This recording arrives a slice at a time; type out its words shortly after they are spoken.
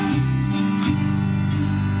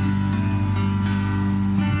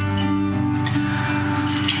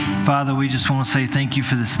Father, we just want to say thank you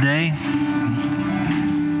for this day.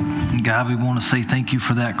 God, we want to say thank you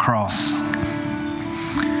for that cross.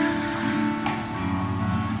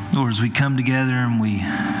 Lord, as we come together and we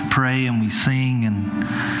pray and we sing and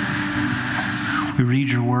we read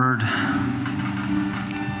your word,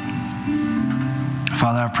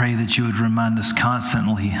 Father, I pray that you would remind us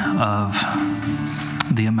constantly of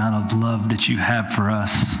the amount of love that you have for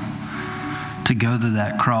us to go to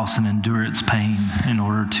that cross and endure its pain in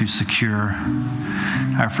order to secure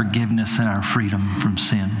our forgiveness and our freedom from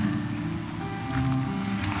sin.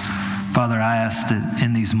 Father, I ask that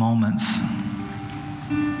in these moments,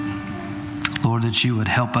 Lord, that you would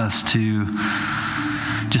help us to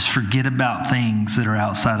just forget about things that are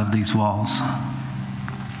outside of these walls.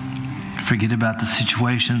 Forget about the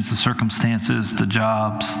situations, the circumstances, the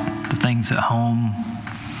jobs, the things at home.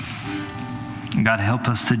 God, help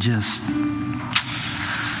us to just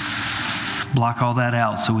block all that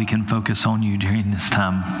out so we can focus on you during this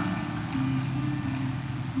time.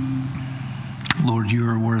 Lord, you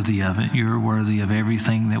are worthy of it. You are worthy of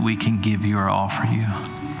everything that we can give you or offer you.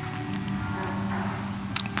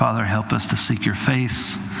 Father, help us to seek your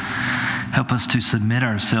face. Help us to submit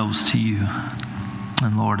ourselves to you.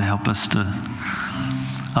 And Lord, help us to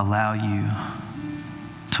allow you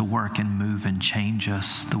to work and move and change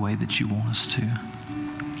us the way that you want us to.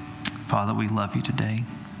 Father, we love you today.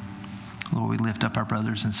 Lord, we lift up our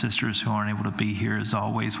brothers and sisters who aren't able to be here. As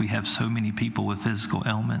always, we have so many people with physical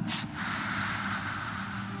ailments.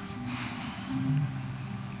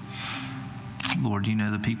 Lord, you know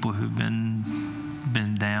the people who've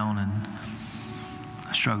been down and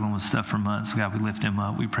struggling with stuff for months. God, we lift them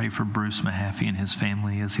up. We pray for Bruce Mahaffey and his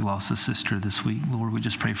family as he lost his sister this week. Lord, we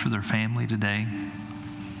just pray for their family today.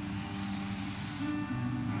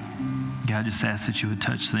 God, just ask that you would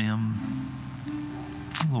touch them.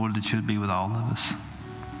 Lord, that you would be with all of us.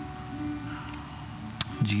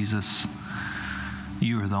 Jesus,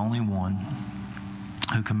 you are the only one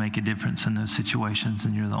who can make a difference in those situations,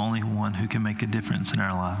 and you're the only one who can make a difference in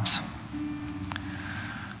our lives.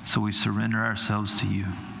 So we surrender ourselves to you,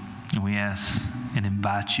 and we ask and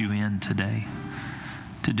invite you in today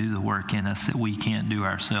to do the work in us that we can't do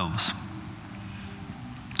ourselves.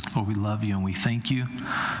 Lord, we love you and we thank you.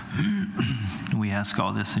 And we ask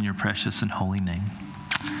all this in your precious and holy name.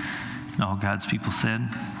 And all God's people said,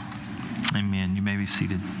 amen. You may be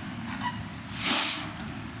seated.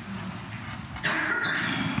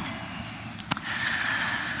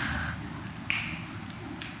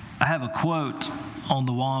 I have a quote on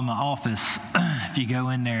the wall in my office. If you go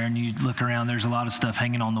in there and you look around, there's a lot of stuff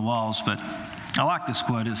hanging on the walls, but I like this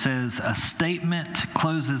quote. It says, "A statement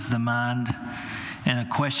closes the mind and a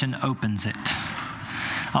question opens it."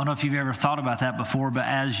 I don't know if you've ever thought about that before, but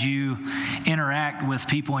as you interact with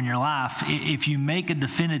people in your life, if you make a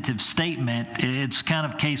definitive statement, it's kind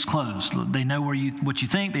of case closed. They know what you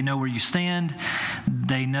think. They know where you stand.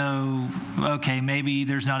 They know, okay, maybe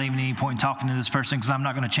there's not even any point in talking to this person because I'm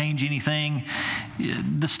not going to change anything.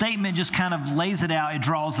 The statement just kind of lays it out. It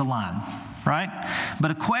draws the line, right?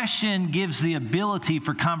 But a question gives the ability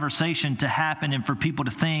for conversation to happen and for people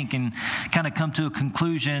to think and kind of come to a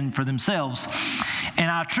conclusion for themselves. And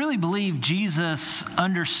I truly believe Jesus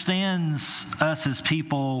understands us as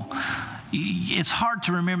people. It's hard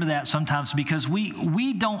to remember that sometimes because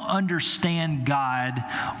we don't understand God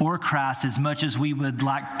or Christ as much as we would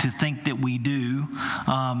like to think that we do.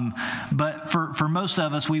 But for most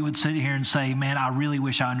of us, we would sit here and say, man, I really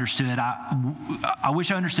wish I understood. I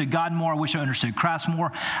wish I understood God more. I wish I understood Christ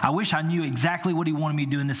more. I wish I knew exactly what he wanted me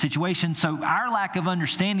to do in this situation. So our lack of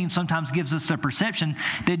understanding sometimes gives us the perception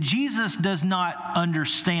that Jesus does not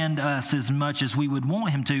understand us as much as we would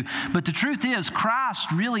want him to. But the truth is, Christ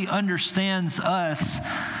really understands us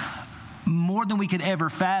more than we could ever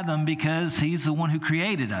fathom because he's the one who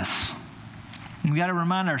created us. And we got to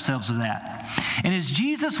remind ourselves of that. And as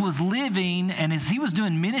Jesus was living and as he was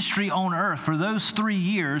doing ministry on earth for those 3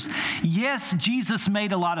 years, yes, Jesus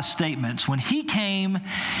made a lot of statements. When he came,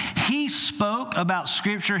 he spoke about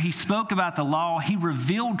Scripture. He spoke about the law. He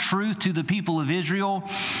revealed truth to the people of Israel.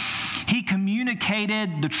 He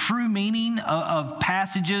communicated the true meaning of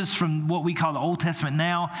passages from what we call the Old Testament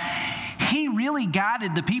now. He really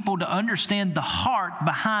guided the people to understand the heart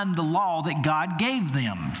behind the law that God gave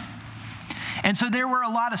them. And so there were a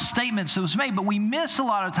lot of statements that was made, but we miss a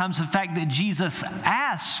lot of times the fact that Jesus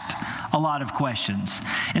asked a lot of questions.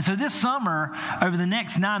 And so this summer, over the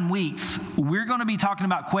next 9 weeks, we're going to be talking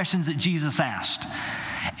about questions that Jesus asked.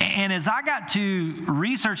 And as I got to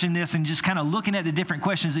researching this and just kind of looking at the different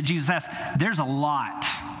questions that Jesus asked, there's a lot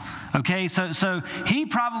Okay, so he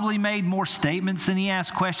probably made more statements than he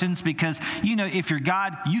asked questions because, if you're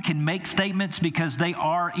God, you can make statements because they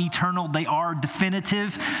are eternal, they are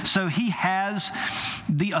definitive. So he has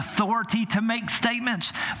the authority to make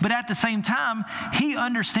statements. But at the same time, he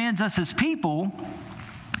understands us as people.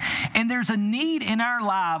 And there's a need in our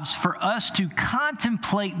lives for us to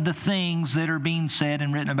contemplate the things that are being said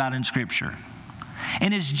and written about in Scripture.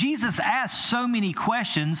 And as Jesus asked so many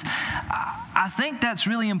questions, I think that's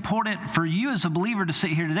really important for you as a believer to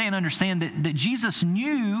sit here today and understand that Jesus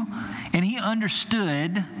knew and he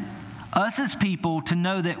understood us as people to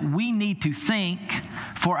know that we need to think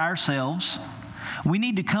for ourselves. We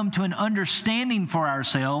need to come to an understanding for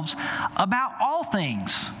ourselves about all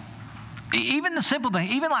things. Even the simple thing,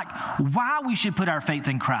 even like why we should put our faith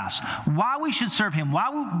in Christ, why we should serve him,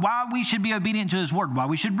 why we should be obedient to his word, why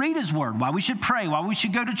we should read his word, why we should pray, why we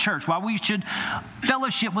should go to church, why we should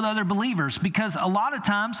fellowship with other believers. Because a lot of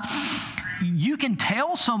times you can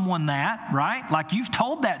tell someone that, right? Like you've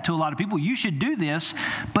told that to a lot of people, you should do this,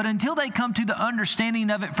 but until they come to the understanding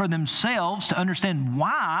of it for themselves to understand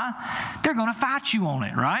why, they're going to fight you on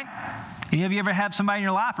it, right? Have you ever had somebody in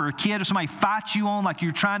your life or a kid or somebody fight you on like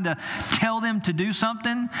you're trying to tell them to do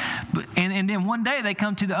something? And then one day they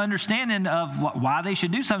come to the understanding of why they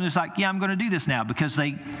should do something. It's like, yeah, I'm going to do this now because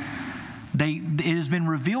it has been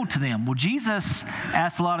revealed to them. Well, Jesus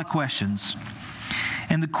asked a lot of questions.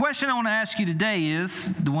 And the question I want to ask you today is,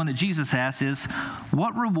 the one that Jesus asked is,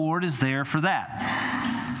 what reward is there for that?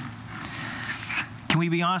 Can we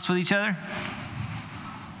be honest with each other?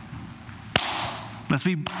 Let's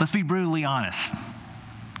be brutally honest,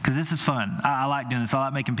 because this is fun. I like doing this. I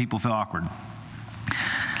like making people feel awkward.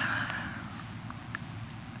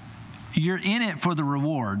 You're in it for the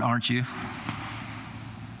reward, aren't you?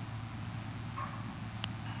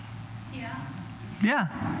 Yeah.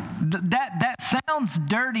 That sounds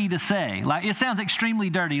dirty to say. Like, it sounds extremely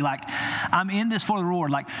dirty. Like, I'm in this for the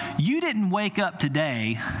reward. Like, you didn't wake up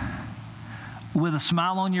today with a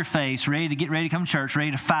smile on your face, ready to come to church,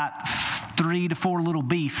 ready to fight 3 to 4 little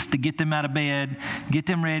beasts to get them out of bed, get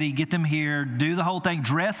them ready, get them here, do the whole thing,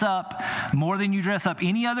 dress up more than you dress up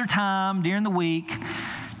any other time during the week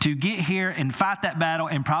to get here and fight that battle,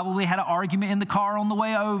 and probably had an argument in the car on the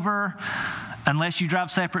way over, unless you drive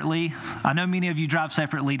separately. I know many of you drive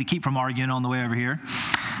separately to keep from arguing on the way over here.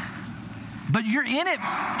 But you're in it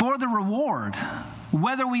for the reward,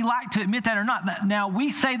 whether we like to admit that or not. Now,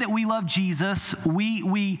 we say that we love Jesus.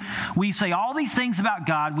 We say all these things about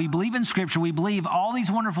God. We believe in Scripture. We believe all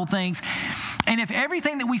these wonderful things. And if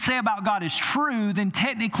everything that we say about God is true, then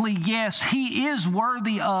technically, yes, he is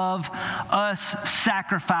worthy of us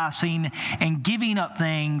sacrificing and giving up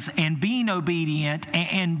things and being obedient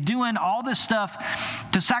and doing all this stuff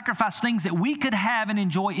to sacrifice things that we could have and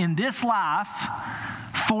enjoy in this life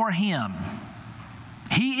for him.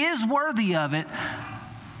 He is worthy of it,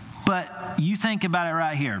 but you think about it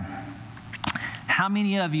right here. How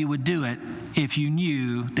many of you would do it if you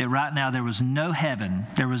knew that right now there was no heaven,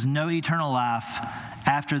 there was no eternal life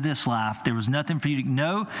after this life, there was nothing for you to,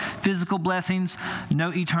 no physical blessings,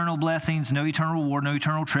 no eternal blessings, no eternal reward, no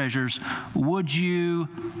eternal treasures? Would you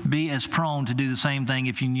be as prone to do the same thing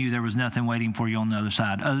if you knew there was nothing waiting for you on the other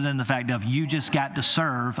side, other than the fact of you just got to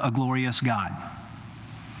serve a glorious God?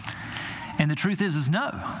 And the truth is no.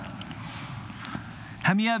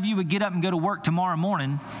 How many of you would get up and go to work tomorrow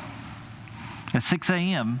morning at 6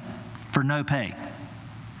 a.m. for no pay?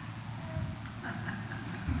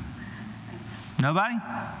 Nobody?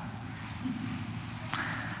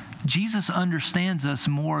 Jesus understands us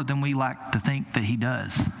more than we like to think that he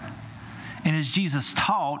does. And as Jesus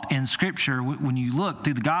taught in Scripture, when you look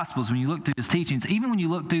through the Gospels, when you look through his teachings, even when you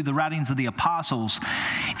look through the writings of the apostles,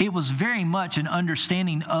 it was very much an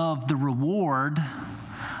understanding of the reward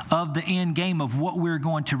of the end game of what we're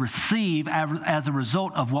going to receive as a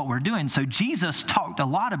result of what we're doing. So Jesus talked a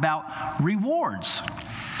lot about rewards.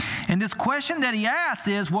 And this question that he asked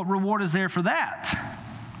is, what reward is there for that?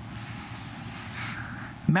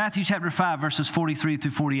 Matthew chapter 5, verses 43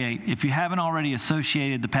 through 48. If you haven't already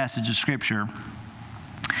associated the passage of Scripture,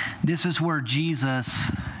 this is where Jesus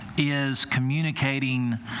is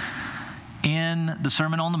communicating in the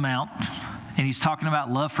Sermon on the Mount, and he's talking about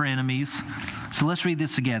love for enemies. So let's read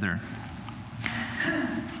this together.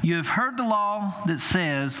 You have heard the law that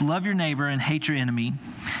says, love your neighbor and hate your enemy.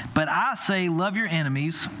 But I say, love your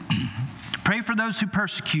enemies. Pray for those who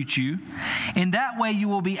persecute you. In that way, you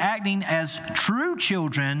will be acting as true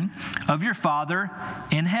children of your Father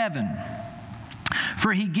in heaven.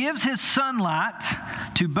 For he gives his sunlight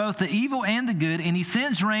to both the evil and the good, and he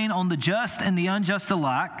sends rain on the just and the unjust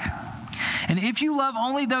alike. And if you love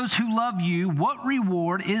only those who love you, what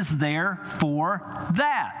reward is there for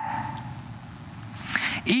that?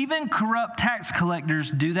 Even corrupt tax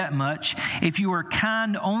collectors do that much. If you are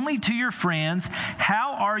kind only to your friends,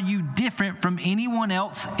 how are you different from anyone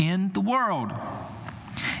else in the world?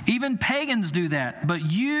 Even pagans do that, but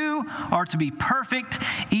you are to be perfect,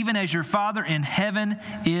 even as your Father in heaven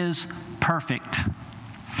is perfect.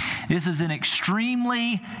 This is an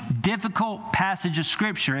extremely difficult passage of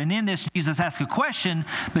Scripture. And in this, Jesus asks a question,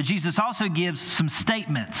 but Jesus also gives some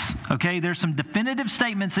statements. Okay, there's some definitive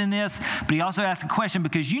statements in this, but he also asks a question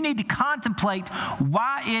because you need to contemplate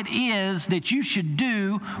why it is that you should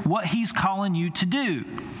do what he's calling you to do.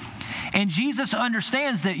 And Jesus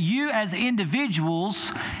understands that you as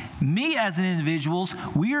individuals, me as an individuals,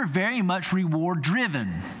 we are very much reward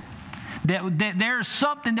driven. That there's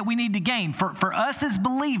something that we need to gain. For us as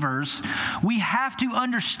believers, we have to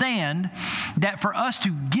understand that for us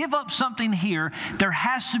to give up something here, there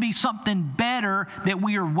has to be something better that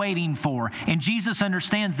we are waiting for. And Jesus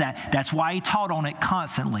understands that. That's why he taught on it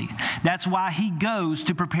constantly. That's why he goes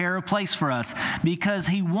to prepare a place for us. Because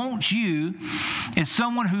he wants you, as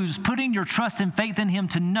someone who's putting your trust and faith in him,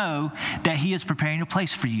 to know that he is preparing a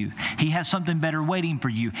place for you. He has something better waiting for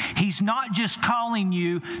you. He's not just calling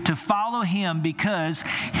you to follow him because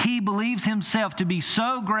he believes himself to be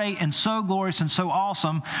so great and so glorious and so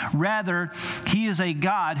awesome. Rather, he is a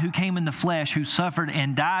God who came in the flesh, who suffered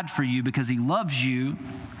and died for you because he loves you.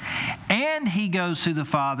 And he goes to the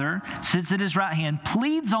Father, sits at his right hand,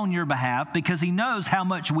 pleads on your behalf because he knows how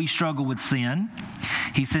much we struggle with sin.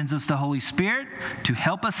 He sends us the Holy Spirit to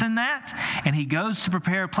help us in that. And he goes to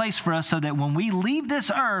prepare a place for us so that when we leave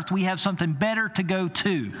this earth, we have something better to go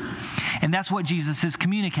to. And that's what Jesus is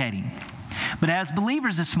communicating. But as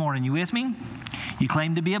believers this morning, you with me? You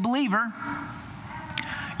claim to be a believer.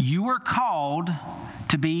 You are called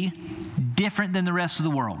to be different than the rest of the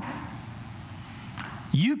world.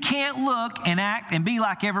 You can't look and act and be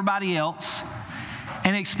like everybody else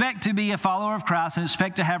and expect to be a follower of Christ and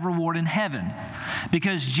expect to have reward in heaven.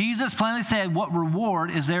 Because Jesus plainly said what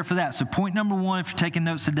reward is there for that. So point number one, if you're taking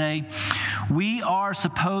notes today, we are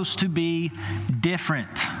supposed to be different.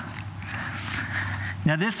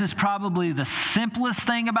 Now, this is probably the simplest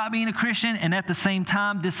thing about being a Christian, and at the same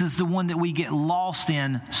time, this is the one that we get lost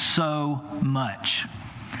in so much.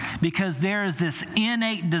 Because there is this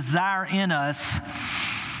innate desire in us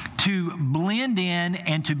to blend in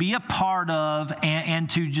and to be a part of and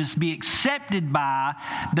to just be accepted by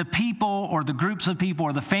the people or the groups of people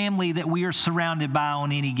or the family that we are surrounded by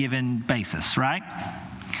on any given basis, right?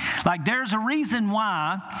 Like there's a reason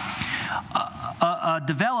why a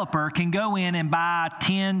developer can go in and buy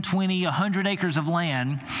 10, 20, 100 acres of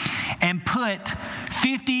land and put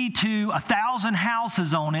 50 to 1,000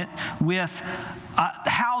 houses on it with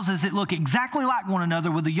houses that look exactly like one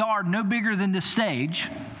another with a yard no bigger than this stage.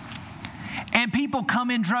 And people come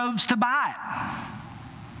in droves to buy it.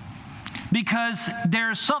 Because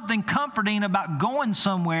there's something comforting about going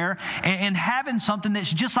somewhere and having something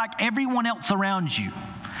that's just like everyone else around you.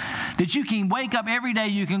 That you can wake up every day,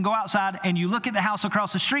 you can go outside and you look at the house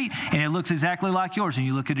across the street and it looks exactly like yours. And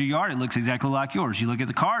you look at your yard, it looks exactly like yours. You look at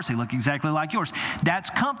the cars, they look exactly like yours. That's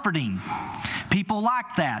comforting. People like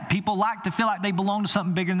that. People like to feel like they belong to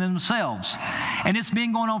something bigger than themselves. And it's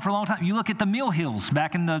been going on for a long time. You look at the Mill Hills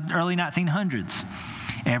back in the early 1900s.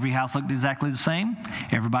 Every house looked exactly the same.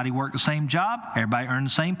 Everybody worked the same job. Everybody earned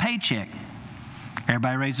the same paycheck.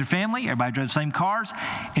 Everybody raised their family. Everybody drove the same cars.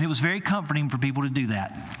 And it was very comforting for people to do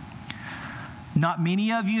that. Not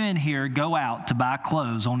many of you in here go out to buy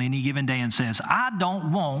clothes on any given day and says, I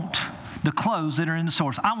don't want the clothes that are in the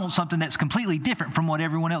stores. I want something that's completely different from what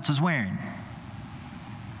everyone else is wearing.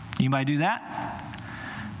 Anybody do that?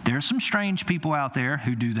 There's some strange people out there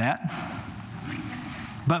who do that.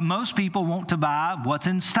 But most people want to buy what's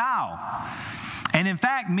in style. And in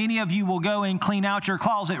fact, many of you will go and clean out your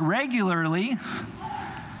closet regularly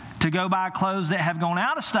to go buy clothes that have gone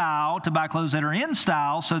out of style, to buy clothes that are in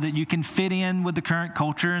style so that you can fit in with the current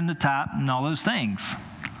culture and the type and all those things.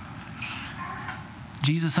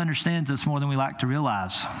 Jesus understands us more than we like to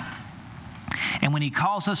realize. And when he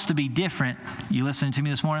calls us to be different, you listening to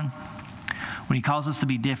me this morning? When he calls us to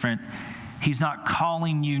be different, he's not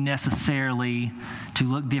calling you necessarily to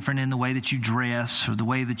look different in the way that you dress or the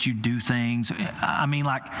way that you do things. I mean,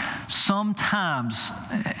 like sometimes,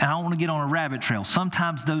 and I don't want to get on a rabbit trail,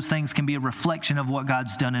 sometimes those things can be a reflection of what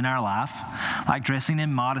God's done in our life, like dressing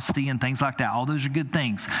in modesty and things like that. All those are good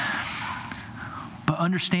things. But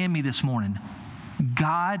understand me this morning,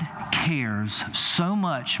 God cares so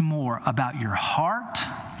much more about your heart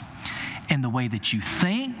and the way that you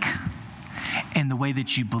think and the way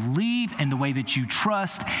that you believe and the way that you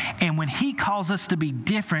trust. And when he calls us to be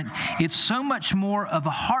different, it's so much more of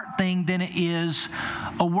a heart thing than it is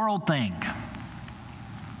a world thing.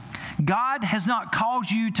 God has not called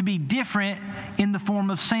you to be different in the form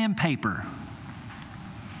of sandpaper.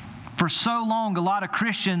 For so long, a lot of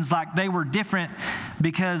Christians, like, they were different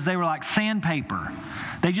because they were like sandpaper.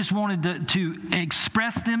 They just wanted to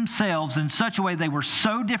express themselves in such a way they were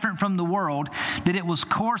so different from the world that it was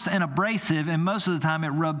coarse and abrasive, and most of the time it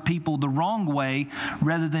rubbed people the wrong way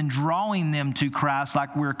rather than drawing them to Christ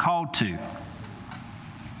like we're called to.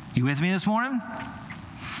 You with me this morning?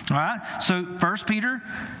 All right, so 1 Peter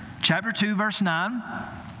chapter 2, verse 9,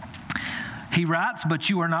 he writes, "But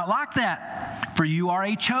you are not like that, for you are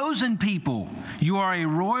a chosen people. You are a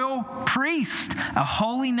royal priest, a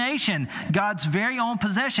holy nation, God's very own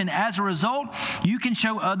possession. As a result, you can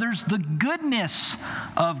show others the goodness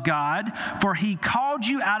of God, for he called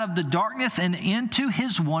you out of the darkness and into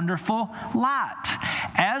his wonderful light."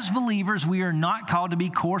 As believers, we are not called to be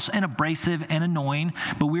coarse and abrasive and annoying,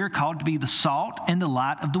 but we are called to be the salt and the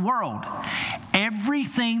light of the world.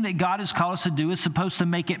 Everything that God has called us to do is supposed to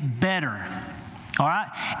make it better. All right?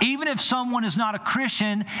 Even if someone is not a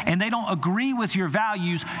Christian and they don't agree with your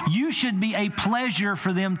values, you should be a pleasure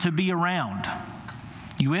for them to be around.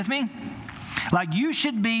 You with me? Like, you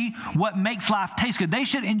should be what makes life taste good. They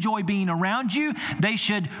should enjoy being around you. They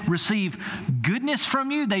should receive goodness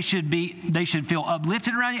from you. They should feel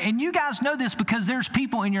uplifted around you. And you guys know this because there's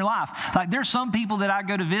people in your life. Like, there's some people that I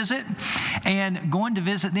go to visit, and going to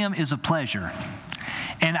visit them is a pleasure.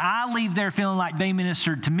 And I leave there feeling like they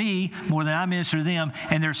ministered to me more than I minister to them.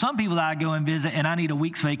 And there's some people that I go and visit, and I need a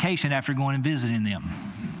week's vacation after going and visiting them.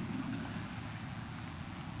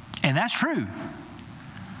 And that's true.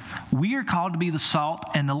 We are called to be the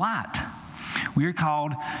salt and the light. We are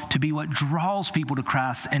called to be what draws people to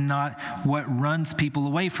Christ and not what runs people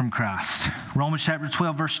away from Christ. Romans chapter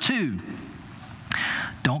 12, verse 2.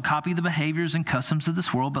 "Don't copy the behaviors and customs of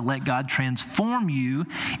this world, but let God transform you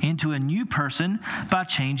into a new person by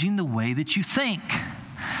changing the way that you think."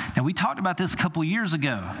 Now, we talked about this a couple years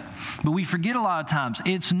ago, but we forget a lot of times.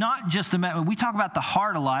 It's not just a matter, we talk about the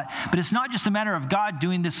heart a lot, but it's not just a matter of God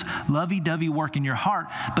doing this lovey-dovey work in your heart,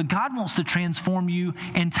 but God wants to transform you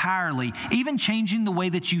entirely, even changing the way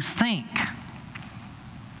that you think.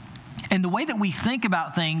 And the way that we think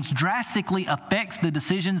about things drastically affects the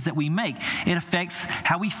decisions that we make. It affects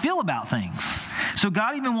how we feel about things. So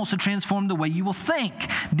God even wants to transform the way you will think.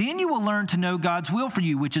 Then you will learn to know God's will for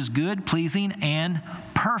you, which is good, pleasing, and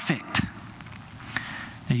perfect.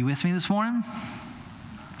 Are you with me this morning?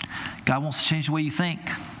 God wants to change the way you think.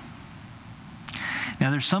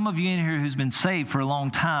 Now, there's some of you in here who's been saved for a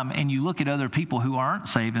long time, and you look at other people who aren't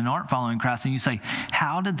saved and aren't following Christ, and you say,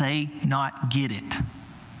 how did they not get it?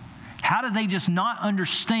 How do they just not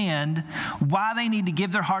understand why they need to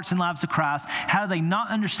give their hearts and lives to Christ? How do they not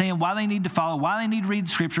understand why they need to follow, why they need to read the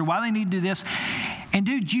Scripture, why they need to do this? And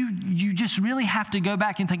dude, you just really have to go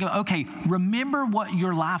back and think of, okay, remember what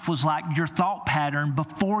your life was like, your thought pattern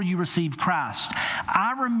before you received Christ.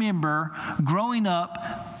 I remember growing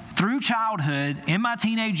up through childhood, in my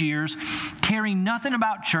teenage years, caring nothing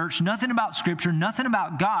about church, nothing about Scripture, nothing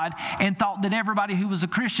about God, and thought that everybody who was a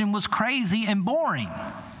Christian was crazy and boring.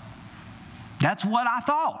 That's what I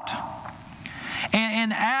thought.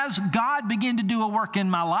 And as God began to do a work in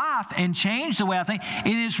my life and change the way I think,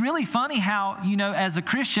 it is really funny how, as a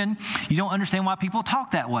Christian, you don't understand why people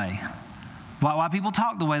talk that way. Why people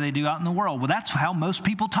talk the way they do out in the world. Well, that's how most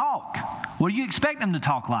people talk. What do you expect them to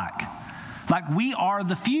talk like? Like we are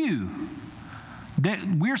the few.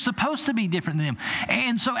 We're supposed to be different than them.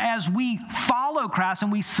 And so as we follow Christ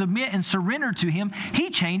and we submit and surrender to Him,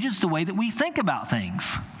 He changes the way that we think about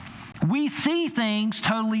things. We see things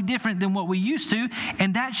totally different than what we used to,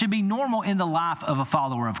 and that should be normal in the life of a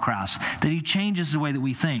follower of Christ, that He changes the way that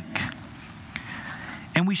we think.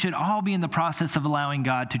 And we should all be in the process of allowing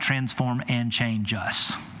God to transform and change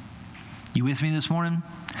us. You with me this morning?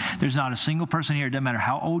 There's not a single person here, it doesn't matter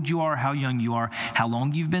how old you are, how young you are, how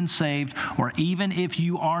long you've been saved, or even if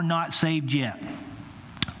you are not saved yet.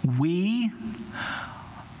 We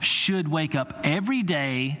should wake up every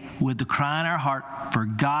day with the cry in our heart for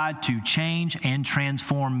God to change and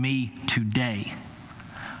transform me today.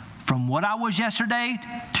 From what I was yesterday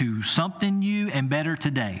to something new and better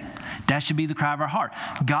today. That should be the cry of our heart.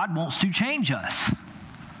 God wants to change us.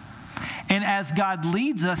 And as God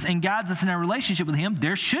leads us and guides us in our relationship with Him,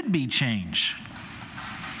 there should be change.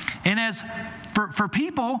 And as for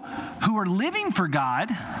people who are living for God,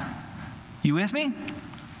 you with me?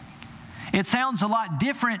 It sounds a lot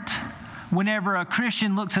different whenever a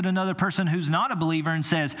Christian looks at another person who's not a believer and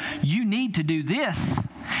says, you need to do this,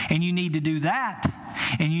 and you need to do that,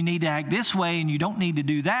 and you need to act this way, and you don't need to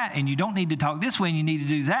do that, and you don't need to talk this way, and you need to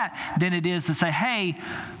do that, than it is to say, hey,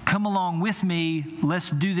 come along with me, let's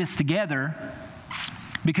do this together.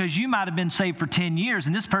 Because you might have been saved for 10 years,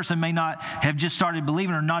 and this person may not have just started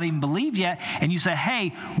believing or not even believed yet, and you say,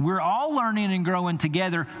 hey, we're all learning and growing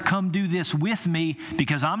together. Come do this with me,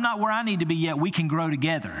 because I'm not where I need to be yet. We can grow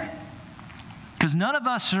together. Because none of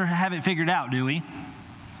us have it figured out, do we?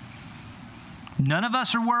 None of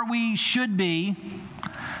us are where we should be.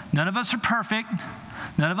 None of us are perfect.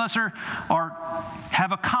 None of us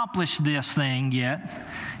have accomplished this thing yet.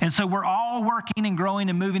 And so we're all working and growing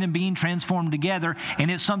and moving and being transformed together. And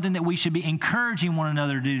it's something that we should be encouraging one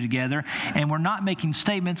another to do together. And we're not making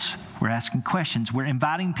statements. We're asking questions. We're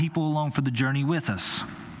inviting people along for the journey with us.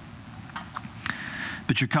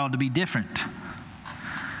 But you're called to be different.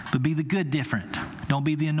 But be the good different. Don't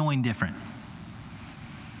be the annoying different.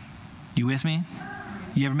 You with me?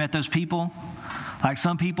 You ever met those people? Like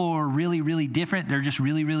some people are really, really different. They're just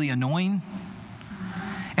really, really annoying.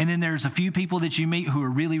 And then there's a few people that you meet who are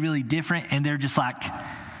really, really different, and they're just like,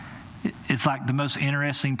 it's like the most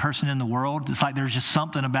interesting person in the world. It's like there's just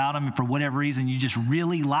something about them, and for whatever reason, you just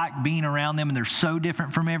really like being around them, and they're so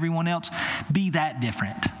different from everyone else. Be that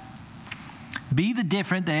different. Be the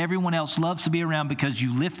different that everyone else loves to be around, because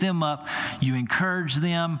you lift them up, you encourage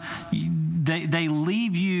them. They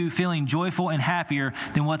leave you feeling joyful and happier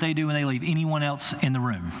than what they do when they leave anyone else in the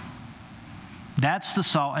room. That's the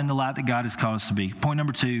salt and the light that God has called us to be. Point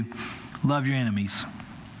number 2, love your enemies.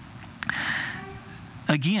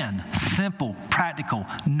 Again, simple, practical.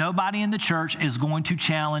 Nobody in the church is going to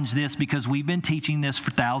challenge this, because we've been teaching this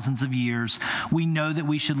for thousands of years. We know that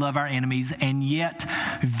we should love our enemies, and yet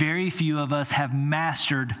very few of us have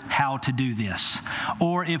mastered how to do this.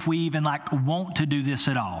 Or if we even want to do this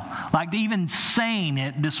at all. Even saying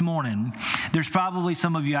it this morning, there's probably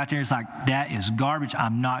some of you out there that's like, that is garbage.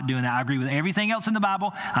 I'm not doing that. I agree with everything else in the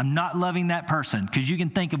Bible. I'm not loving that person. Because you can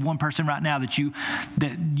think of one person right now that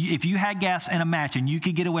if you had gas and a match and you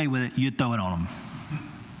could get away with it, you'd throw it on them.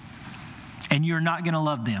 And you're not going to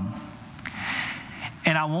love them.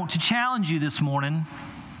 And I want to challenge you this morning,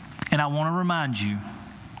 and I want to remind you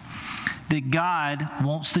that God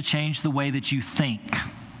wants to change the way that you think.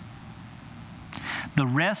 The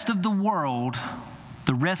rest of the world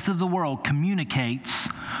communicates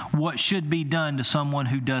what should be done to someone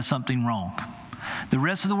who does something wrong. The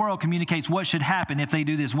rest of the world communicates what should happen if they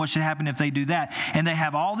do this, what should happen if they do that. And they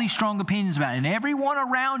have all these strong opinions about it. And everyone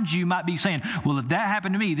around you might be saying, well, if that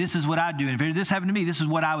happened to me, this is what I'd do. And if this happened to me, this is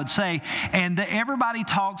what I would say. And everybody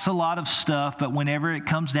talks a lot of stuff, but whenever it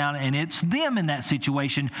comes down and it's them in that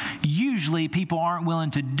situation, usually people aren't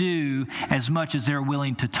willing to do as much as they're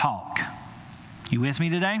willing to talk. You with me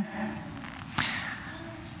today?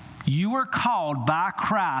 You are called by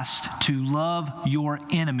Christ to love your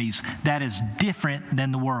enemies. That is different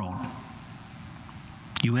than the world.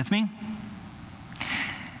 You with me?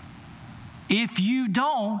 If you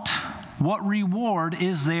don't, what reward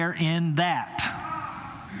is there in that?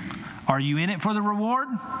 Are you in it for the reward?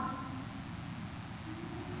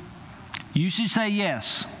 You should say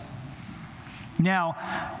yes. Now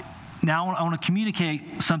I want to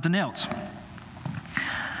communicate something else.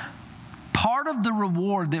 Part of the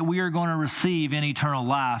reward that we are going to receive in eternal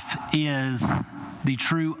life is the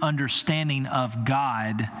true understanding of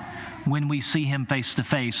God when we see Him face to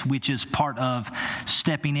face, which is part of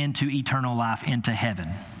stepping into eternal life, into heaven.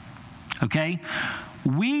 Okay?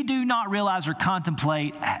 We do not realize or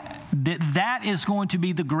contemplate that is going to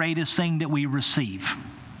be the greatest thing that we receive.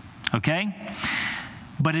 Okay?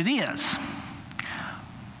 But it is.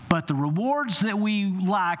 But the rewards that we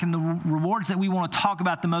like and the rewards that we want to talk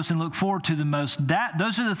about the most and look forward to the most,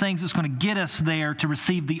 those are the things that's going to get us there to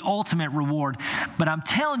receive the ultimate reward. But I'm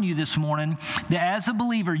telling you this morning that as a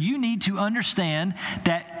believer, you need to understand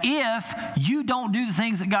that if you don't do the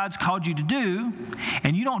things that God's called you to do,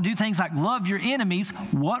 and you don't do things like love your enemies,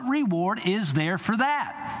 what reward is there for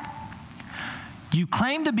that? You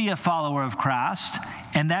claim to be a follower of Christ,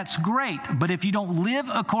 and that's great. But if you don't live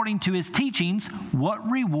according to His teachings,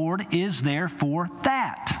 what reward is there for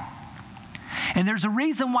that? And there's a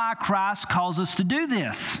reason why Christ calls us to do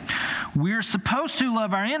this. We're supposed to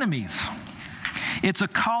love our enemies. It's a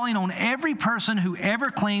calling on every person who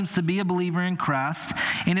ever claims to be a believer in Christ,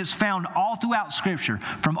 and it's found all throughout Scripture,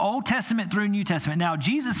 from Old Testament through New Testament. Now,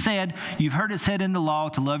 Jesus said, you've heard it said in the law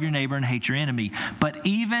to love your neighbor and hate your enemy. But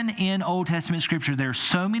even in Old Testament Scripture, there are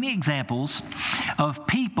so many examples of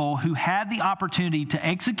people who had the opportunity to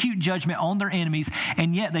execute judgment on their enemies,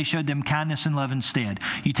 and yet they showed them kindness and love instead.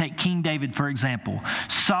 You take King David, for example.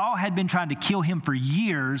 Saul had been trying to kill him for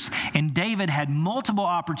years, and David had multiple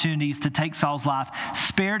opportunities to take Saul's life,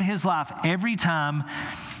 spared his life every time,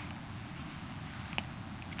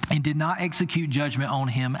 and did not execute judgment on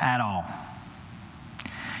him at all.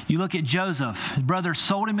 You look at Joseph. His brother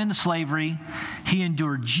sold him into slavery. He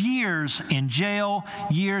endured years in jail,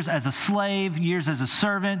 years as a slave, years as a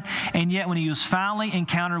servant. And yet when he was finally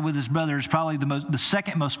encountered with his brothers, probably the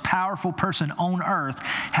second most powerful person on earth,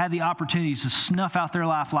 had the opportunities to snuff out their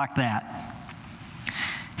life like that.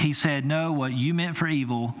 He said, no, what you meant for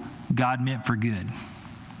evil, God meant for good.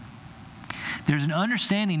 There's an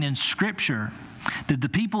understanding in Scripture that the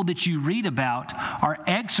people that you read about are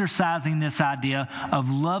exercising this idea of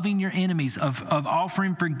loving your enemies, of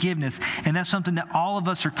offering forgiveness. And that's something that all of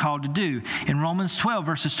us are called to do. In Romans 12,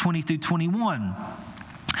 verses 20 through 21,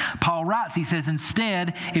 Paul writes, he says,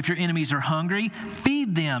 instead, if your enemies are hungry,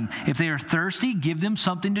 feed them. If they are thirsty, give them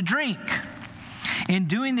something to drink. In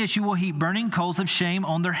doing this, you will heap burning coals of shame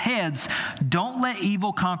on their heads. Don't let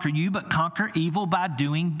evil conquer you, but conquer evil by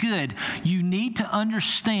doing good. You need to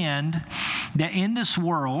understand that in this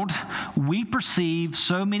world, we perceive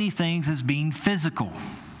so many things as being physical.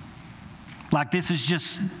 Like this is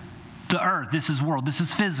just the earth, this is world, this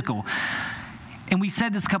is physical. And we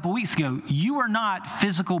said this a couple weeks ago, you are not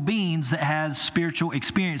physical beings that has spiritual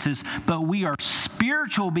experiences, but we are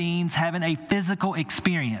spiritual beings having a physical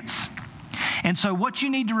experience. And so what you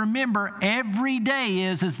need to remember every day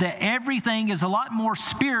is that everything is a lot more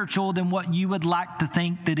spiritual than what you would like to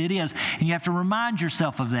think that it is. And you have to remind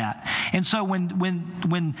yourself of that. And so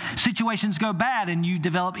when situations go bad and you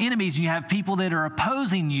develop enemies and you have people that are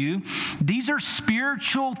opposing you, these are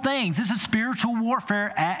spiritual things. This is spiritual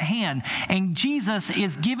warfare at hand. And Jesus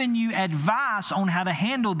is giving you advice on how to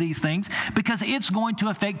handle these things because it's going to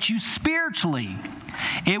affect you spiritually.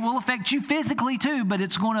 It will affect you physically too, but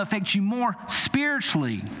it's going to affect you more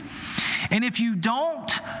spiritually. And if you don't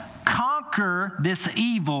conquer this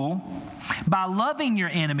evil by loving your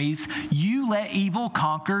enemies, you let evil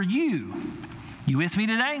conquer you. You with me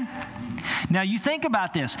today? Now you think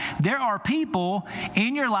about this. There are people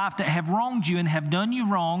in your life that have wronged you and have done you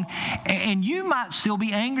wrong, and you might still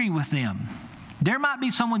be angry with them. There might be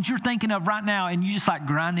someone you're thinking of right now and you just like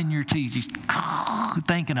grinding your teeth, just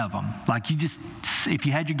thinking of them. Like you just, if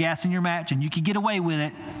you had your gas in your match and you could get away with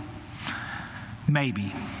it,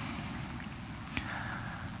 maybe.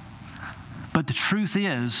 But the truth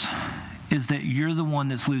is that you're the one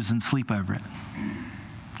that's losing sleep over it.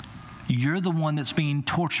 You're the one that's being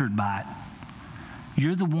tortured by it.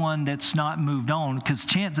 You're the one that's not moved on, because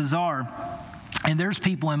chances are, and there's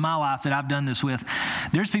people in my life that I've done this with,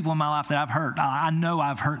 there's people in my life that I've hurt. I know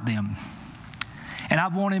I've hurt them. And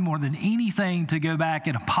I've wanted more than anything to go back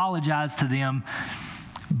and apologize to them.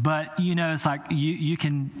 But, you know, it's like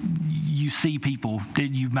you see people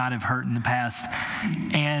that you might have hurt in the past,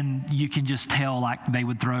 and you can just tell like they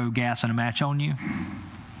would throw gas in a match on you.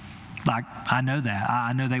 Like, I know that.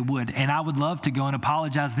 I know they would. And I would love to go and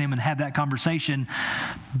apologize to them and have that conversation,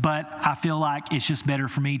 but I feel like it's just better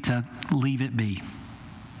for me to leave it be.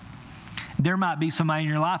 There might be somebody in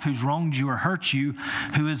your life who's wronged you or hurt you,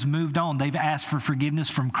 who has moved on. They've asked for forgiveness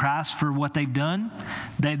from Christ for what they've done.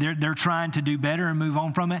 They're trying to do better and move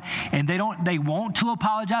on from it. And they want to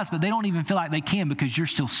apologize, but they don't even feel like they can because you're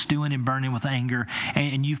still stewing and burning with anger,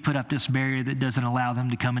 and you've put up this barrier that doesn't allow them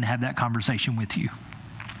to come and have that conversation with you.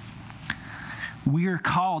 We are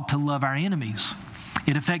called to love our enemies.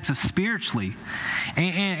 It affects us spiritually.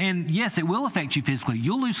 And yes, it will affect you physically.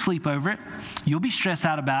 You'll lose sleep over it. You'll be stressed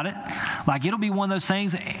out about it. Like, it'll be one of those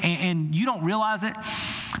things, and you don't realize it,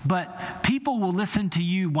 but people will listen to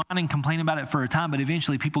you whine and complain about it for a time, but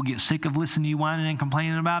eventually people get sick of listening to you whining and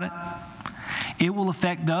complaining about it. It will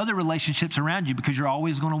affect the other relationships around you because you're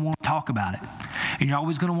always going to want to talk about it. And you're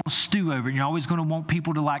always going to want to stew over it. And you're always going to want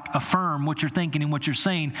people to like affirm what you're thinking and what you're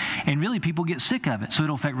saying. And really people get sick of it. So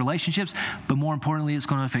it'll affect relationships, but more importantly, it's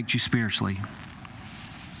going to affect you spiritually.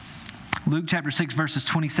 Luke chapter 6, verses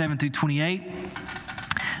 27 through 28.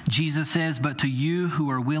 Jesus says, but to you who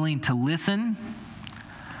are willing to listen,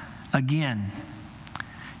 again,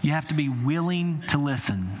 you have to be willing to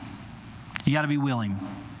listen. You got to be willing.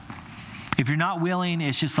 If you're not willing,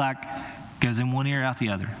 it's just like goes in one ear, out the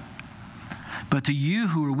other. But to you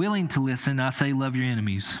who are willing to listen, I say love your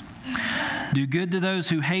enemies. Do good to those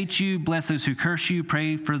who hate you, bless those who curse you,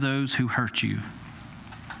 pray for those who hurt you.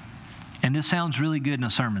 And this sounds really good in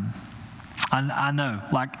a sermon. I know,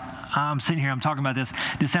 like I'm sitting here, I'm talking about this.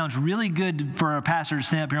 This sounds really good for a pastor to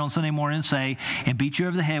stand up here on Sunday morning and say, and beat you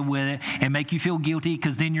over the head with it and make you feel guilty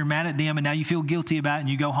because then you're mad at them and now you feel guilty about it and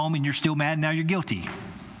you go home and you're still mad and now you're guilty.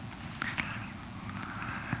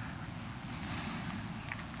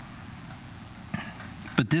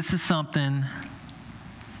 But this is something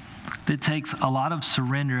that takes a lot of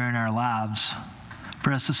surrender in our lives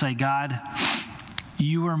for us to say, God,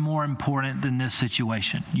 you are more important than this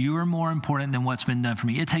situation. You are more important than what's been done for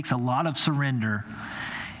me. It takes a lot of surrender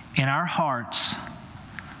in our hearts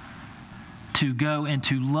to go and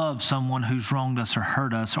to love someone who's wronged us or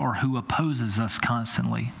hurt us or who opposes us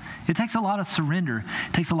constantly. It takes a lot of surrender.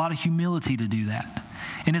 It takes a lot of humility to do that.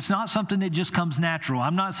 And it's not something that just comes natural.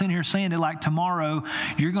 I'm not sitting here saying that like tomorrow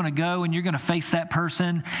you're going to go and you're going to face that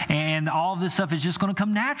person and all of this stuff is just going to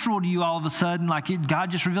come natural to you all of a sudden like God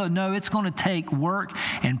just revealed it. No, it's going to take work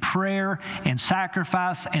and prayer and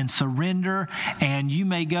sacrifice and surrender. And you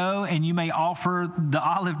may go and you may offer the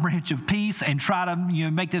olive branch of peace and try to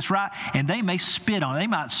make this right. And they may spit on it. They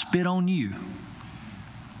might spit on you.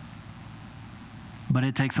 But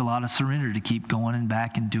it takes a lot of surrender to keep going and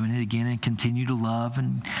back and doing it again and continue to love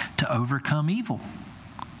and to overcome evil.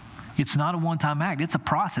 It's not a one-time act. It's a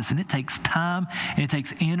process, and it takes time, and it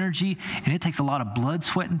takes energy, and it takes a lot of blood,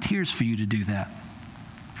 sweat, and tears for you to do that.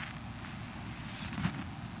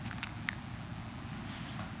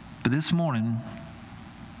 But this morning,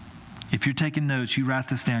 if you're taking notes, you write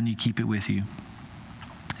this down, you keep it with you.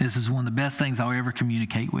 This is one of the best things I'll ever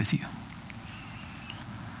communicate with you.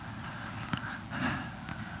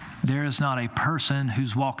 There is not a person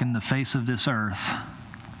who's walking the face of this earth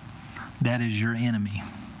that is your enemy.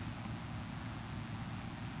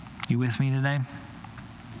 You with me today?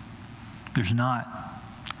 There's not.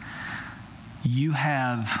 You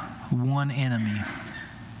have one enemy,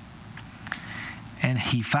 and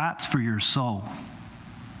he fights for your soul.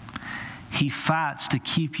 He fights to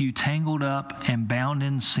keep you tangled up and bound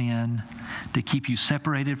in sin, to keep you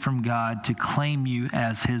separated from God, to claim you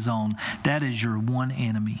as his own. That is your one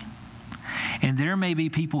enemy. And there may be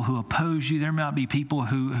people who oppose you. There might be people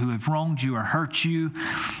who have wronged you or hurt you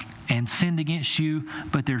and sinned against you.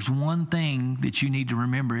 But there's one thing that you need to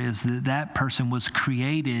remember is that that person was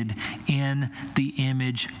created in the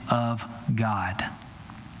image of God.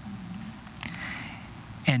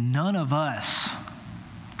 And none of us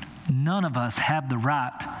have the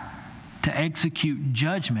right to execute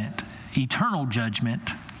judgment, eternal judgment,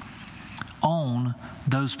 on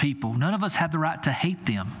those people. None of us have the right to hate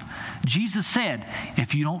them. Jesus said,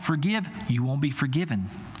 if you don't forgive, you won't be forgiven.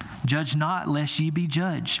 Judge not, lest ye be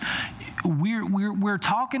judged. We're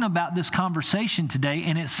talking about this conversation today,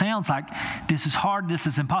 and it sounds like this is hard, this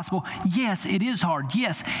is impossible. Yes, it is hard.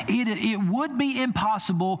 Yes, it would be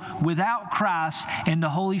impossible without Christ and the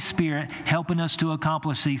Holy Spirit helping us to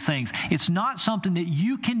accomplish these things. It's not something that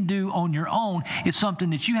you can do on your own. It's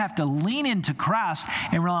something that you have to lean into Christ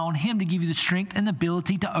and rely on him to give you the strength and the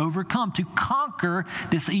ability to overcome, to conquer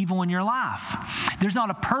this evil in your life. There's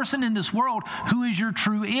not a person in this world who is your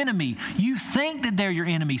true enemy. You think that they're your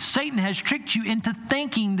enemy. Satan has tricked you into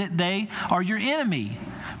thinking that they are your enemy.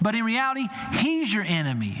 But in reality, he's your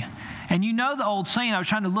enemy. And you know the old saying, I was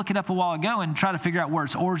trying to look it up a while ago and try to figure out where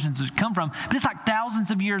its origins come from, but it's like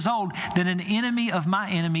thousands of years old, that an enemy of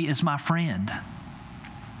my enemy is my friend.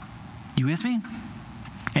 You with me?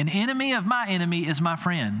 An enemy of my enemy is my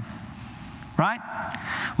friend. Right?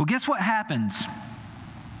 Well, guess what happens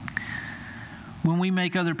when we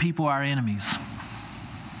make other people our enemies?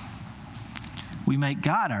 We make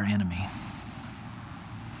God our enemy.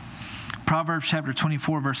 Proverbs chapter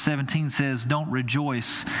 24, verse 17 says, don't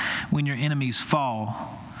rejoice when your enemies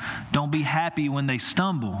fall. Don't be happy when they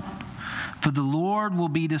stumble. For the Lord will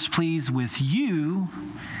be displeased with you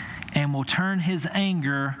and will turn his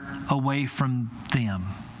anger away from them.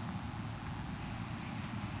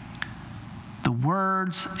 The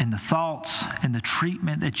words and the thoughts and the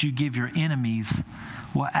treatment that you give your enemies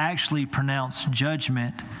will actually pronounce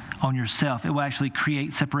judgment on yourself. It will actually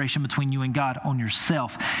create separation between you and God on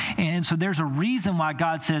yourself. And so there's a reason why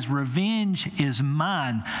God says, revenge is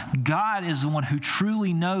mine. God is the one who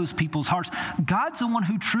truly knows people's hearts. God's the one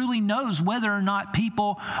who truly knows whether or not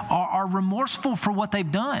people are remorseful for what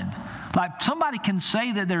they've done. Like, somebody can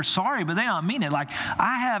say that they're sorry, but they don't mean it. Like,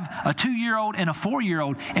 I have a 2-year-old and a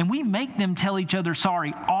 4-year-old, and we make them tell each other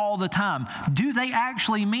sorry all the time. Do they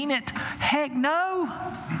actually mean it? Heck no.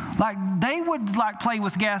 Like, they would play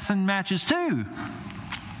with gas and matches too.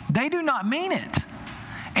 They do not mean it.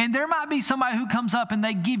 And there might be somebody who comes up and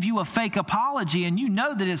they give you a fake apology and you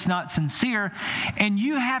know that it's not sincere, and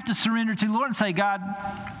you have to surrender to the Lord and say, God,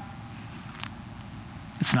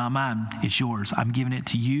 it's not mine, it's yours. I'm giving it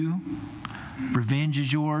to you. Revenge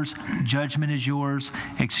is yours. Judgment is yours.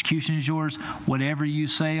 Execution is yours. Whatever you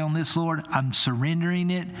say on this, Lord, I'm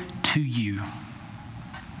surrendering it to you.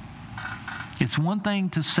 It's one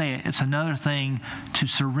thing to say it. It's another thing to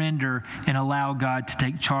surrender and allow God to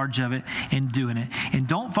take charge of it and doing it. And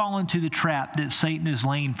don't fall into the trap that Satan is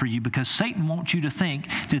laying for you, because Satan wants you to think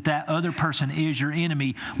that that other person is your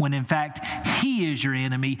enemy when in fact he is your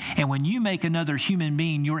enemy. And when you make another human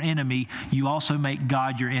being your enemy, you also make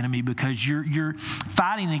God your enemy, because you're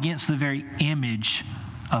fighting against the very image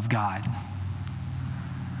of God.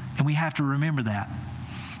 And we have to remember that.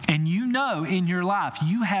 And you know in your life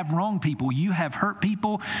you have wronged people, you have hurt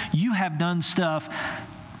people, you have done stuff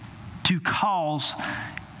to cause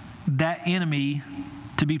that enemy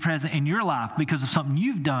to be present in your life because of something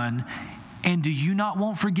you've done. And do you not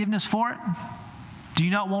want forgiveness for it? Do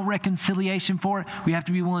you not want reconciliation for it? We have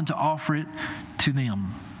to be willing to offer it to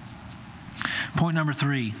them. Point number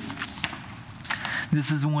 3.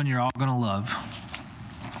 This is the one you're all going to love.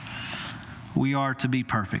 We are to be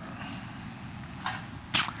perfect.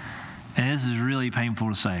 And this is really painful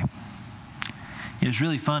to say. It's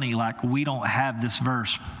really funny, like we don't have this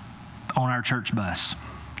verse on our church bus.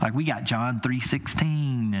 Like we got John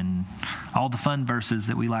 3:16 and all the fun verses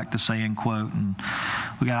that we like to say and quote. And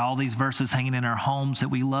we got all these verses hanging in our homes that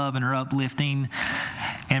we love and are uplifting.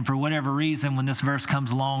 And for whatever reason, when this verse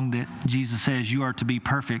comes along that Jesus says you are to be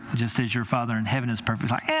perfect just as your Father in heaven is perfect,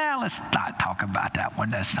 it's like, let's not talk about that one.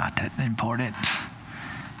 That's not that important.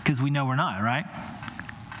 Because we know we're not, right?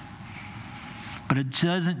 But it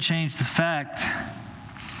doesn't change the fact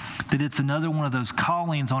that it's another one of those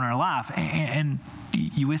callings on our life. And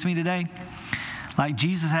you with me today? Like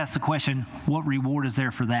Jesus asked the question, what reward is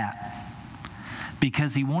there for that?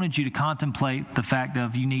 Because he wanted you to contemplate the fact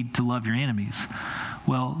of you need to love your enemies.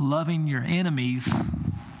 Well, loving your enemies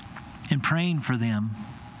and praying for them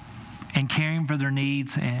and caring for their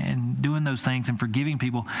needs and doing those things and forgiving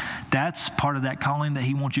people, that's part of that calling that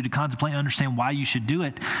he wants you to contemplate and understand why you should do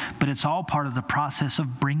it. But it's all part of the process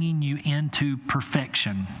of bringing you into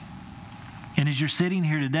perfection. And as you're sitting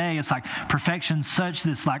here today, it's like perfection's such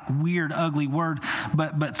this like weird, ugly word.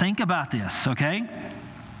 But think about this, okay?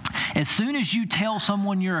 As soon as you tell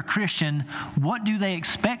someone you're a Christian, what do they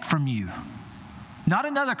expect from you? Not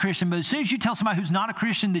another Christian, but as soon as you tell somebody who's not a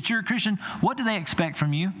Christian that you're a Christian, what do they expect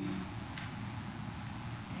from you?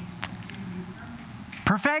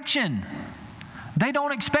 Perfection. They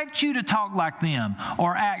don't expect you to talk like them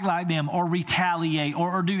or act like them or retaliate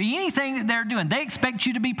or do anything that they're doing. They expect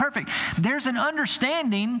you to be perfect. There's an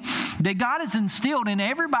understanding that God has instilled in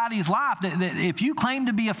everybody's life that if you claim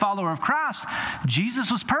to be a follower of Christ,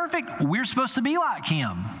 Jesus was perfect. We're supposed to be like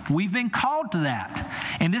him. We've been called to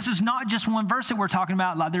that. And this is not just one verse that we're talking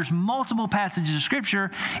about. Like there's multiple passages of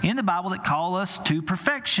Scripture in the Bible that call us to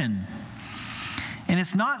perfection. And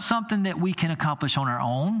it's not something that we can accomplish on our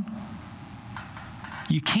own.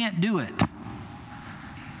 You can't do it.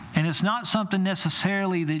 And it's not something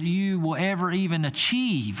necessarily that you will ever even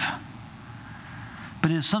achieve.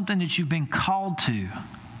 But it's something that you've been called to.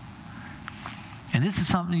 And this is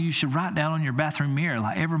something you should write down on your bathroom mirror.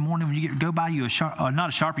 Like every morning when you go buy you not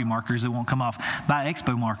a Sharpie marker because it won't come off. Buy an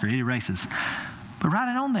Expo marker, it erases. But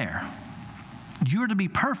write it on there. You're to be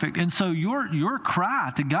perfect. And so your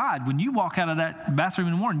cry to God, when you walk out of that bathroom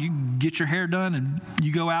in the morning, you get your hair done and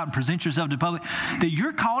you go out and present yourself to the public, that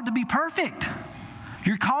you're called to be perfect.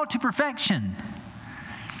 You're called to perfection.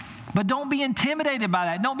 But don't be intimidated by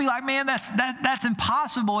that. Don't be like, man, that's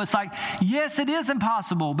impossible. It's like, yes, it is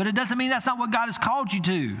impossible, but it doesn't mean that's not what God has called you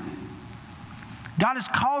to. God has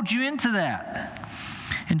called you into that.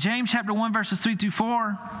 In James chapter 1, verses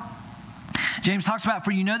 3-4, James talks about,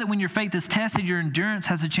 for you know that when your faith is tested, your endurance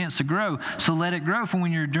has a chance to grow. So let it grow, for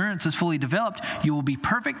when your endurance is fully developed, you will be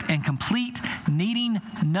perfect and complete, needing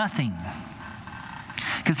nothing.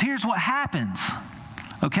 Because here's what happens,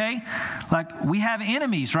 okay? Like we have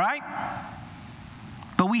enemies, right?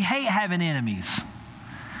 But we hate having enemies.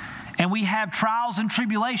 And we have trials and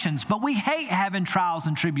tribulations, but we hate having trials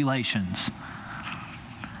and tribulations.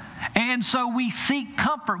 And so we seek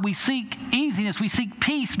comfort, we seek easiness, we seek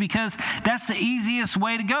peace because that's the easiest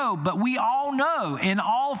way to go. But we all know in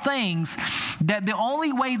all things that the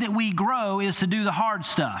only way that we grow is to do the hard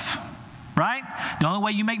stuff, right? The only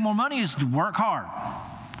way you make more money is to work hard.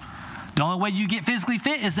 The only way you get physically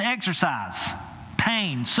fit is to exercise.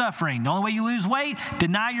 pain, suffering. The only way you lose weight,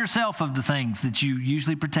 deny yourself of the things that you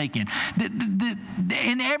usually partake in.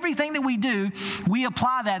 In everything that we do, we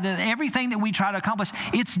apply that everything that we try to accomplish,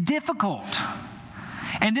 it's difficult.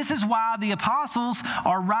 And this is why the apostles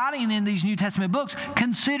are writing in these New Testament books,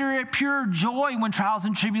 consider it pure joy when trials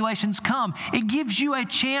and tribulations come. It gives you a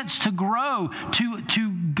chance to grow,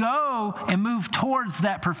 to go and move towards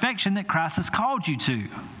that perfection that Christ has called you to.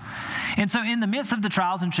 And so in the midst of the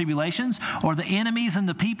trials and tribulations, or the enemies and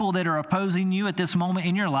the people that are opposing you at this moment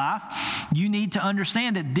in your life, you need to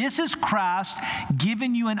understand that this is Christ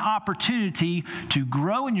giving you an opportunity to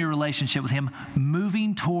grow in your relationship with Him,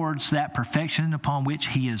 moving towards that perfection upon which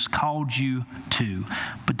He has called you to.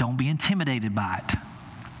 But don't be intimidated by it.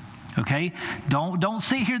 Okay? Don't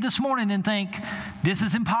sit here this morning and think, this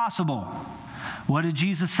is impossible. What did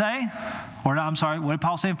Jesus say? What did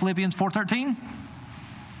Paul say in Philippians 4:13?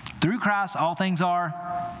 Through Christ, all things are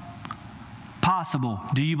possible.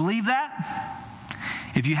 Do you believe that?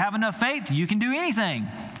 If you have enough faith, you can do anything.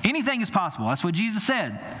 Anything is possible. That's what Jesus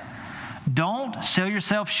said. Don't sell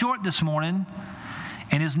yourself short this morning.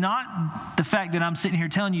 And it's not the fact that I'm sitting here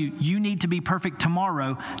telling you, you need to be perfect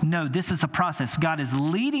tomorrow. No, this is a process. God is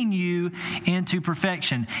leading you into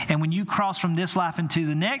perfection. And when you cross from this life into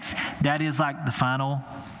the next, that is like the final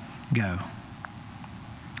go,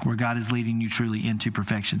 where God is leading you truly into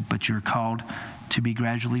perfection, but you're called to be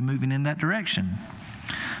gradually moving in that direction.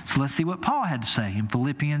 So let's see what Paul had to say in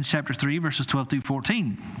Philippians chapter 3, verses 12 through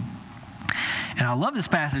 14. And I love this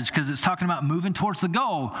passage because it's talking about moving towards the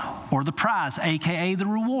goal or the prize, aka the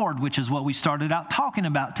reward, which is what we started out talking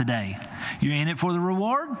about today. You're in it for the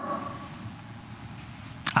reward?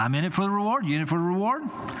 I'm in it for the reward. You in it for the reward?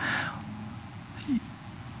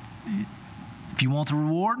 If you want the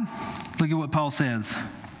reward, look at what Paul says.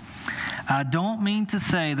 I don't mean to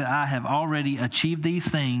say that I have already achieved these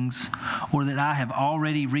things or that I have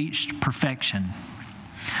already reached perfection.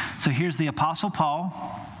 So here's the Apostle Paul.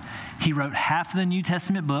 He wrote half of the New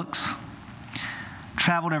Testament books,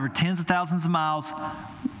 traveled over tens of thousands of miles,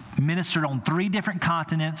 ministered on 3 different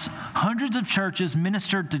continents, hundreds of churches,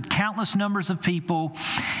 ministered to countless numbers of people,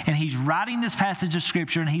 and he's writing this passage of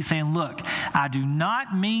Scripture, and he's saying, look, I do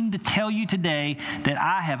not mean to tell you today that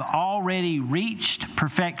I have already reached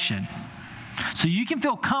perfection. So you can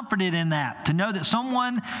feel comforted in that, to know that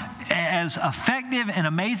someone as effective and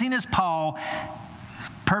amazing as Paul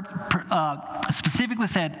specifically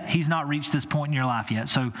said he's not reached this point in your life yet.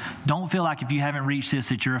 So don't feel like if you haven't reached this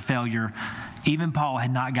that you're a failure. Even Paul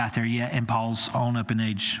had not got there yet, and Paul's on up in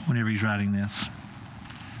age whenever he's writing this.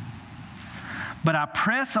 But I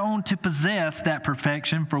press on to possess that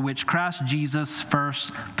perfection for which Christ Jesus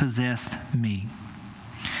first possessed me.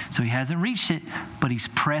 So he hasn't reached it, but he's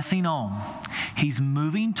pressing on. He's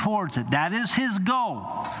moving towards it. That is his goal.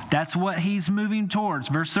 That's what he's moving towards.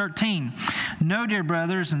 Verse 13. No, dear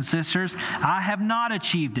brothers and sisters, I have not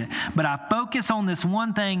achieved it, but I focus on this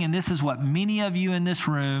one thing, and this is what many of you in this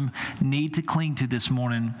room need to cling to this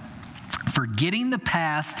morning. Forgetting the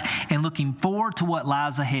past and looking forward to what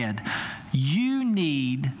lies ahead. You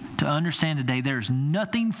need to understand today there's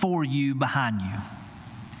nothing for you behind you.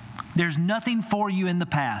 There's nothing for you in the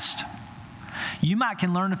past. You might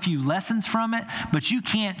can learn a few lessons from it, but you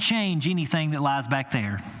can't change anything that lies back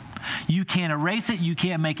there. You can't erase it. You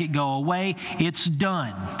can't make it go away. It's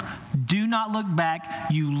done. Do not look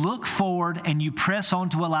back. You look forward and you press on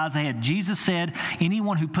to what lies ahead. Jesus said,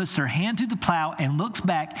 anyone who puts their hand to the plow and looks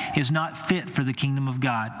back is not fit for the kingdom of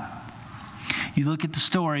God. You look at the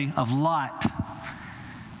story of Lot.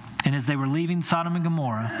 And as they were leaving Sodom and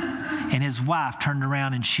Gomorrah, and his wife turned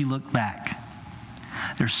around and she looked back.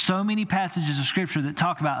 There's so many passages of Scripture that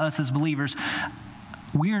talk about us as believers.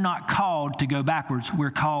 We are not called to go backwards.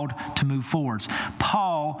 We're called to move forwards.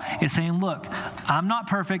 Paul is saying, look, I'm not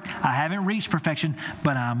perfect. I haven't reached perfection,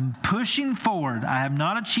 but I'm pushing forward. I have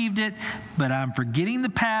not achieved it, but I'm forgetting the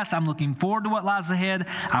past. I'm looking forward to what lies ahead.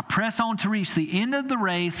 I press on to reach the end of the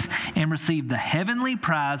race and receive the heavenly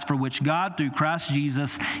prize for which God, through Christ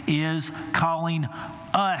Jesus, is calling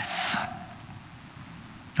us.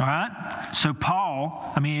 All right? So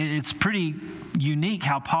Paul, it's pretty unique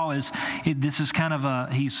how Paul is. This is kind of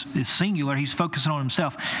he's singular. He's focusing on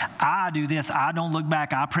himself. I do this. I don't look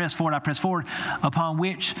back. I press forward. Upon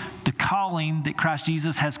which the calling that Christ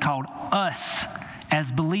Jesus has called us as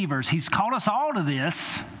believers. He's called us all to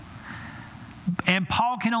this. And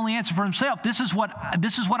Paul can only answer for himself. This is what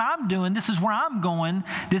I'm doing. This is where I'm going.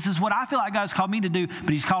 This is what I feel like God's called me to do.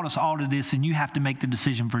 But he's called us all to this, and you have to make the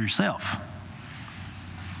decision for yourself.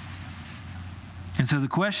 And so the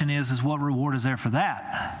question is what reward is there for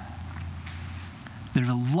that? There's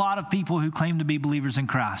a lot of people who claim to be believers in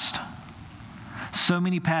Christ. So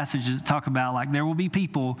many passages talk about, like, there will be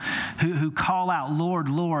people who call out, Lord,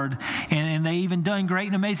 Lord, and they even done great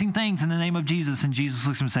and amazing things in the name of Jesus. And Jesus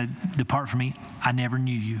looks at them and said, depart from me, I never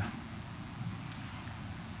knew you.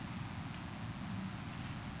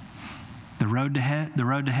 The road to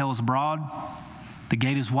hell is broad. The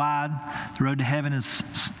gate is wide. The road to heaven is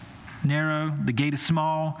narrow. The gate is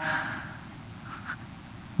small.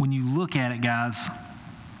 When you look at it, guys,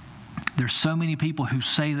 there's so many people who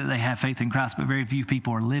say that they have faith in Christ, but very few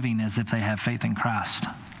people are living as if they have faith in Christ.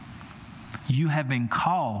 You have been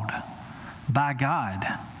called by God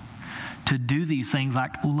to do these things,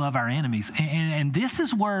 like love our enemies. And this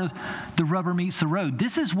is where the rubber meets the road.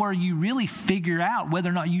 This is where you really figure out whether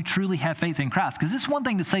or not you truly have faith in Christ. Because it's one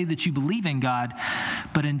thing to say that you believe in God,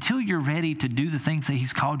 but until you're ready to do the things that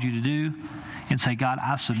He's called you to do and say, God,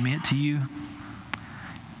 I submit to you.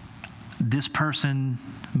 This person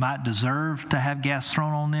might deserve to have gas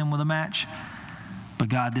thrown on them with a match, but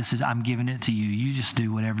God, I'm giving it to you. You just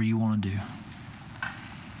do whatever you want to do.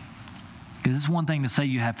 Because it's one thing to say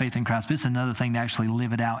you have faith in Christ, but it's another thing to actually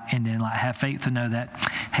live it out and then have faith to know that,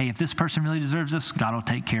 hey, if this person really deserves this, God will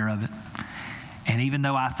take care of it. And even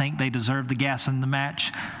though I think they deserve the gas in the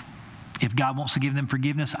match, if God wants to give them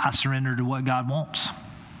forgiveness, I surrender to what God wants.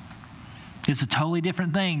 It's a totally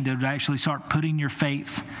different thing to actually start putting your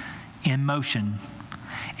faith in motion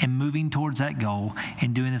and moving towards that goal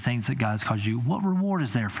and doing the things that God's called you. What reward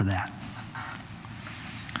is there for that?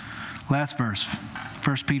 Last verse,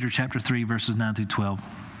 1 Peter chapter 3, verses 9 through 12.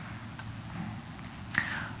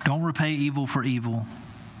 Don't repay evil for evil.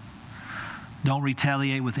 Don't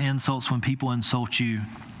retaliate with insults when people insult you.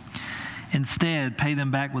 Instead, pay them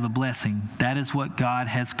back with a blessing. That is what God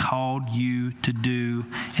has called you to do,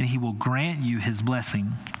 and He will grant you His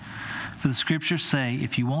blessing. For the scriptures say,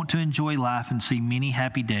 if you want to enjoy life and see many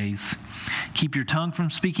happy days, keep your tongue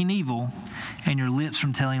from speaking evil and your lips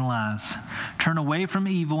from telling lies. Turn away from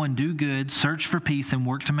evil and do good. Search for peace and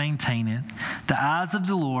work to maintain it. The eyes of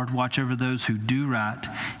the Lord watch over those who do right,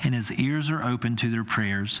 and His ears are open to their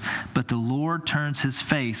prayers. But the Lord turns His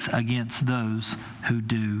face against those who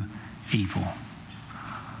do evil.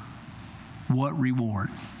 What reward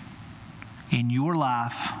in your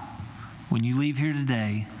life when you leave here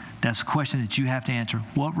today? That's a question that you have to answer.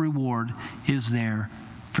 What reward is there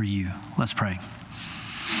for you? Let's pray.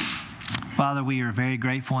 Father, we are very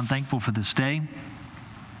grateful and thankful for this day.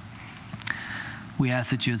 We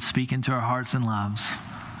ask that you would speak into our hearts and lives.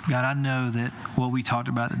 God, I know that what we talked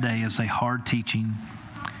about today is a hard teaching,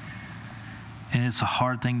 and it's a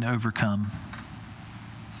hard thing to overcome.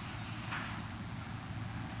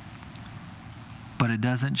 But it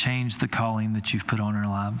doesn't change the calling that you've put on our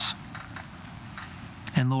lives.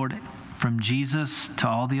 And Lord, from Jesus to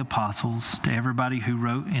all the apostles, to everybody who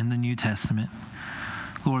wrote in the New Testament,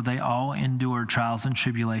 Lord, they all endured trials and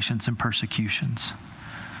tribulations and persecutions.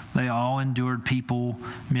 They all endured people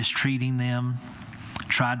mistreating them,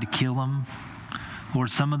 tried to kill them. Lord,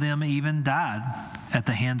 some of them even died at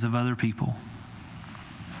the hands of other people.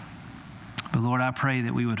 But Lord, I pray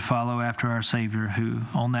that we would follow after our Savior, who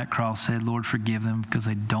on that cross said, Lord, forgive them because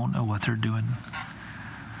they don't know what they're doing.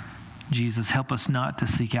 Jesus, help us not to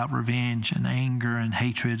seek out revenge and anger and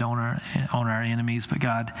hatred on our enemies, but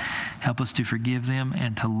God, help us to forgive them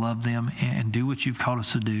and to love them and do what you've called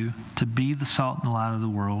us to do, to be the salt and the light of the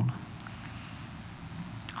world.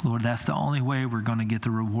 Lord, that's the only way we're going to get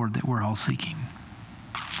the reward that we're all seeking.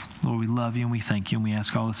 Lord, we love you and we thank you, and we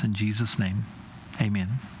ask all this in Jesus' name. Amen.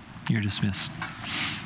 You're dismissed.